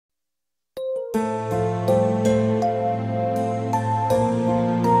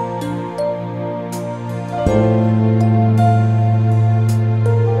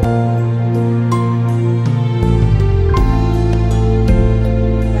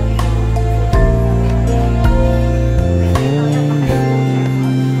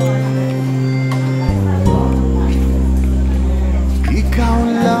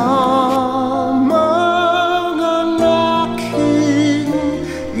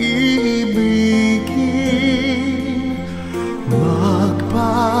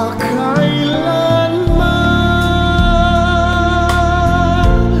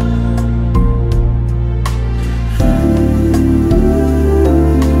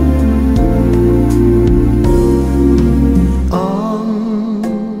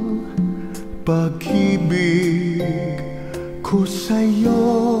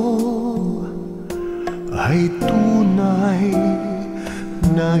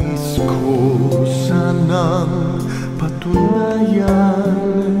Nais ko sanang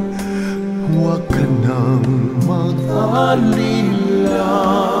patunayan, huwag ka nang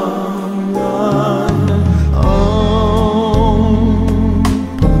mag-alinlangan. Ang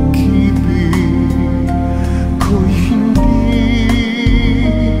pag-ibig ko'y hindi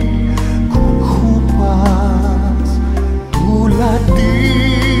kukupas, tulad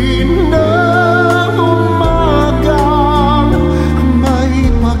din ng umagang may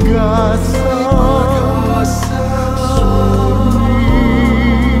pag-asa.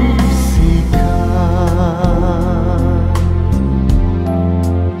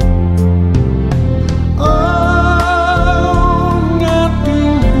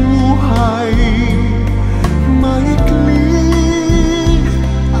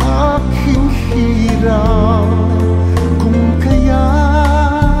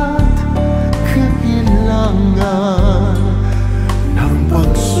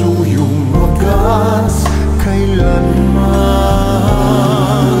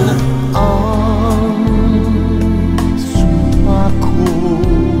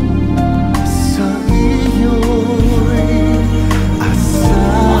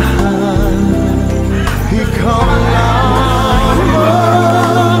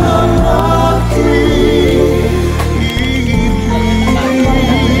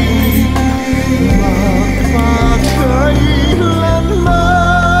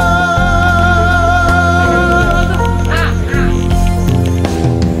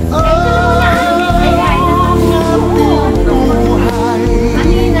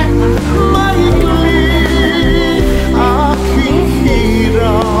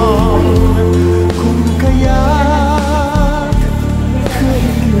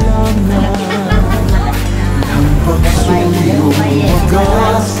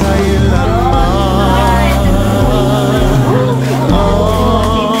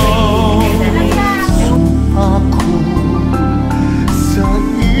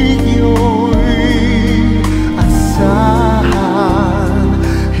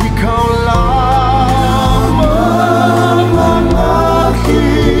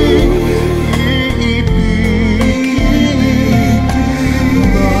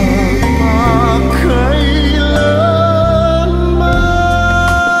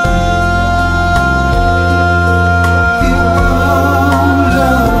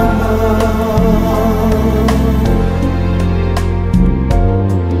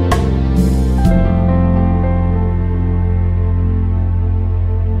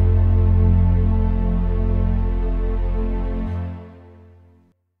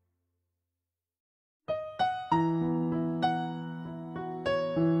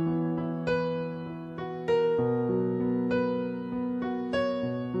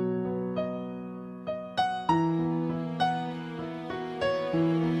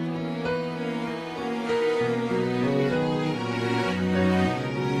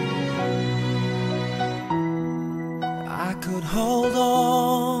 Hold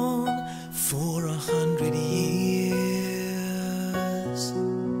on for 100 years.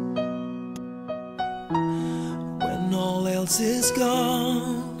 When all else is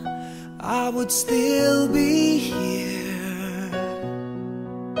gone, I would still be here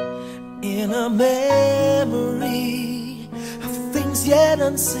in a memory of things yet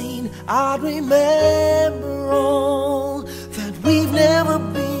unseen. I'd remember all that we've never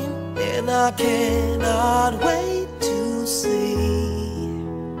been, and I cannot wait to see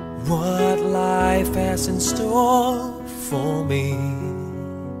what life has in store for me.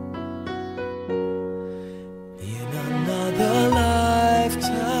 In another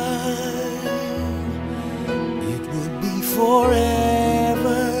lifetime, it would be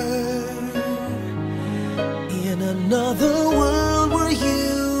forever. In another world where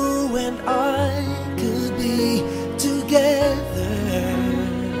you and I could be together.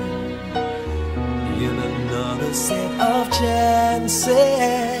 In another set of chances,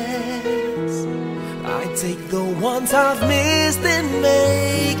 I take the ones I've missed and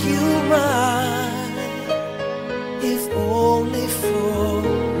make you mine. If only for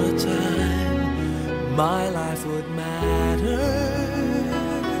a time, my life would matter.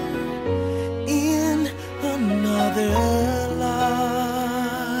 In another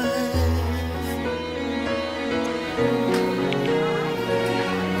life,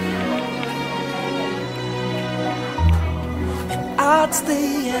 and I'd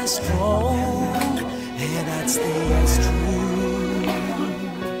stay as strong, and I'd stay as true,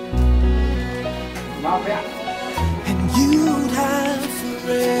 and you'd have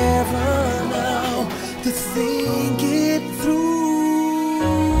forever now to think it through.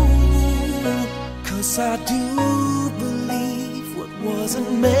 'Cause I do believe what wasn't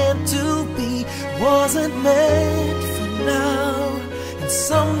meant to be wasn't meant for now. And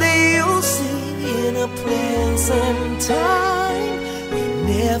someday you'll see in a place and time we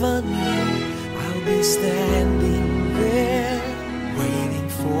never knew. I'll be standing there waiting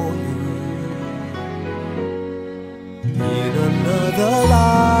for you. In another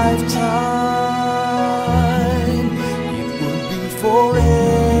lifetime, it would be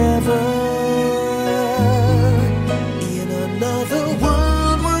forever. In another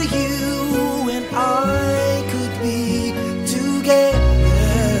world where you and I could be together.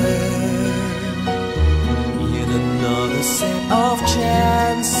 In another set of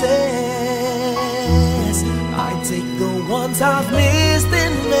chances, I'd take the ones I've missed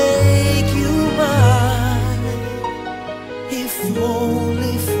and make you mine. If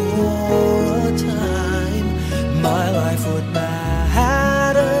only for a time, my life would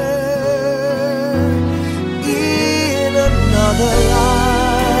matter. In another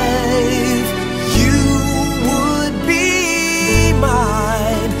life, you would be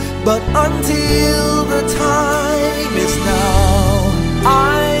mine. But until the time is now,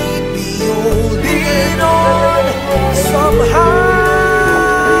 I'd be holding on somehow.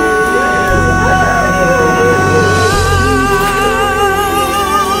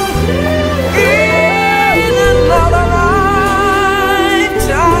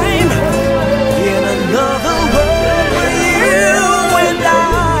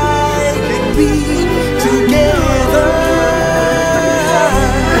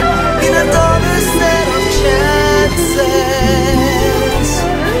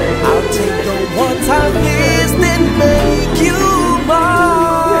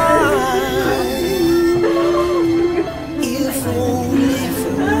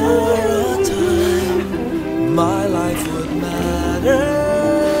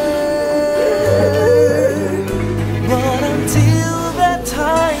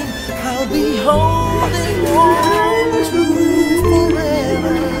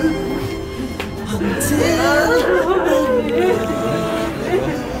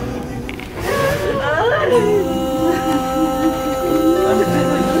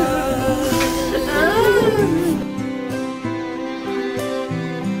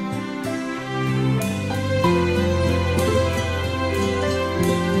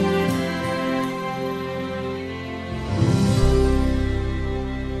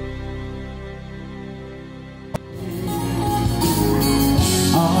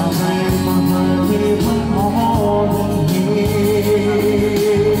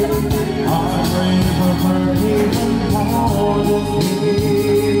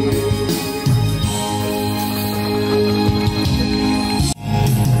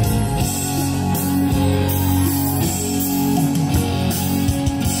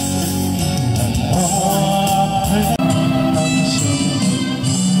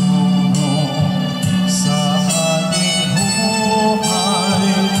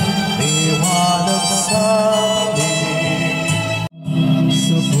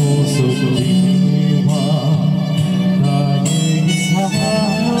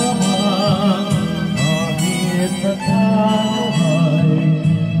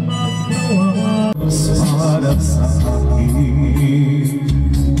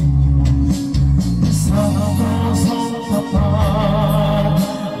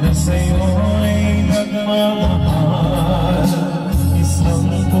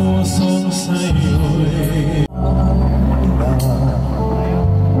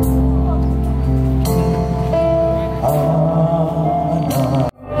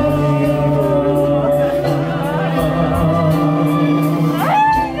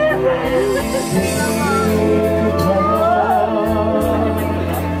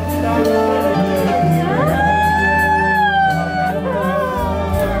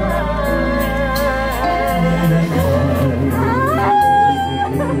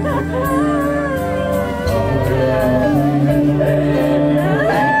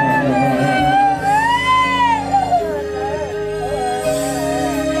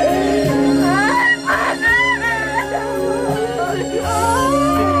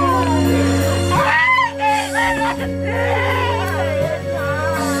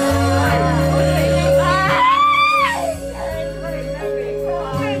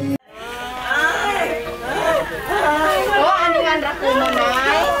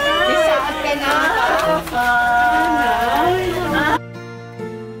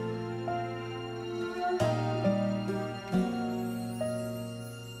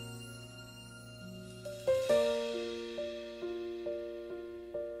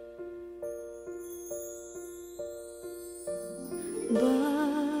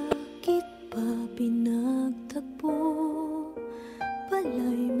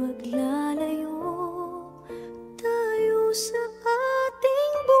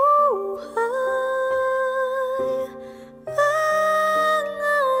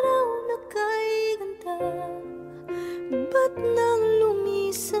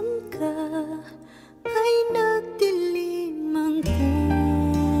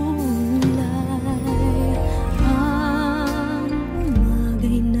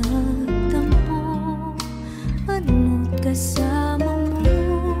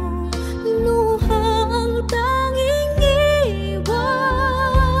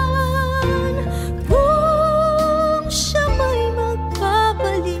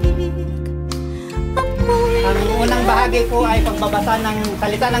 pagbasa ng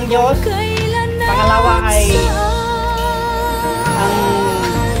salita ng Diyos. Pangalawa ay ang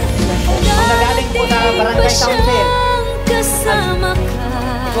manggagaling po sa barangay council.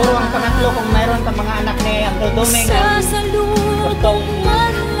 Siguro ang pangatlo kung mayroon ka mga anak ni Uncle Doming na gustong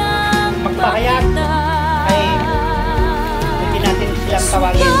magpahayag ay hindi natin silang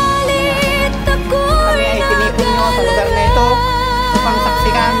tawagin. Kami ay tinipon nyo sa lugar na ito upang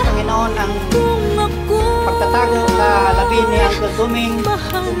saksikan, Panginoon, ang pagtatago sa labi ni Uncle Doming.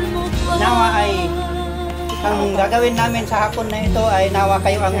 Nawa ay ang gagawin namin sa hapon na ito ay nawa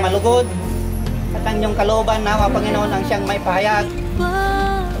kayo ang malugod at ang inyong kalooban, nawa Panginoon ang siyang may pahayag.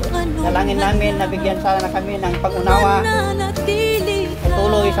 Dalangin namin na bigyan sana kami ng pag-unawa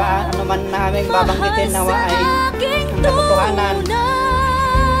patuloy sa anuman na aming babanggitin, nawa ay ang katotohanan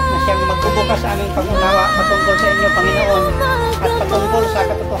na siyang magbubukas sa aming pag-unawa patungkol sa inyo, Panginoon, at patungkol sa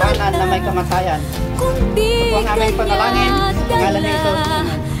katotohanan na may kamatayan. Ito po ang aming panalangin sa pangalan ni Jesus.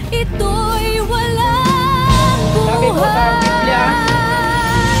 Sabi po sa Biblia,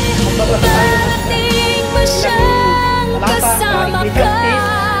 magbabasa tayo ng Ecclesiastes.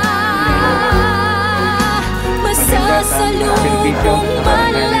 Masasalubong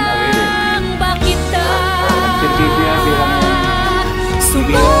man lang ba kita?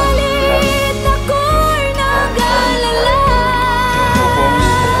 Subalit ako'y nag-alala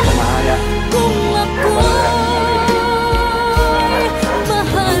kung ako'y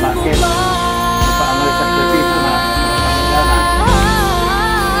mahal mo ba?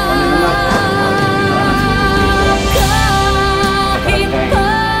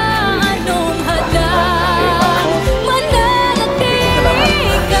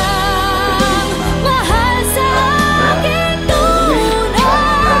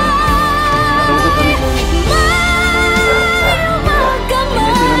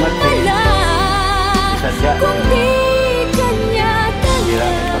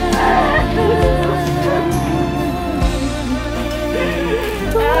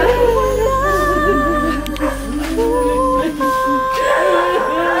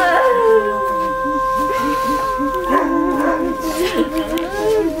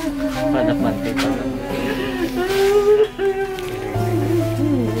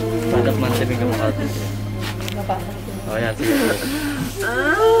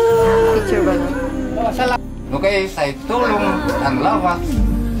 Picture ba? Okay, sa tulong ang lawas.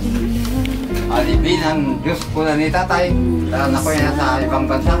 Alibin ang Diyos ko na ni tatay. Dahil ako'y nasa ibang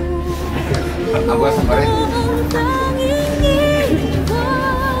bansa. Ako sa parin.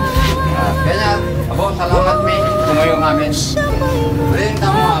 Kaya, abo, salamat mi. Tumayo namin. Rin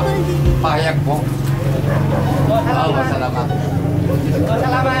tamo pahayag po. Abo, salamat.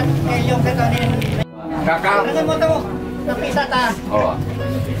 Salamat kay yung katonin. Kakak. Ano mo ito? Napisa ta. Oo.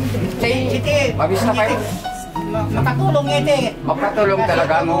 Iti. Mabis na kayo. Makatulong iti. Makatulong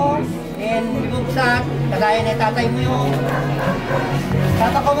talaga mo. And bubuksan, kagaya ni tatay mo yung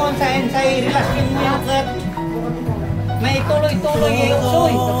tata ko mo sa relasyon mo yung kat may tuloy-tuloy yung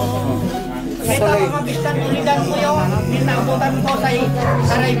soy. Ito ang mabistan ulidan mo yung ninabutan ko sa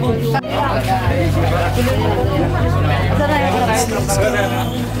saray buksan.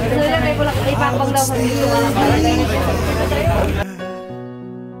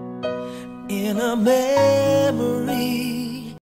 In a memory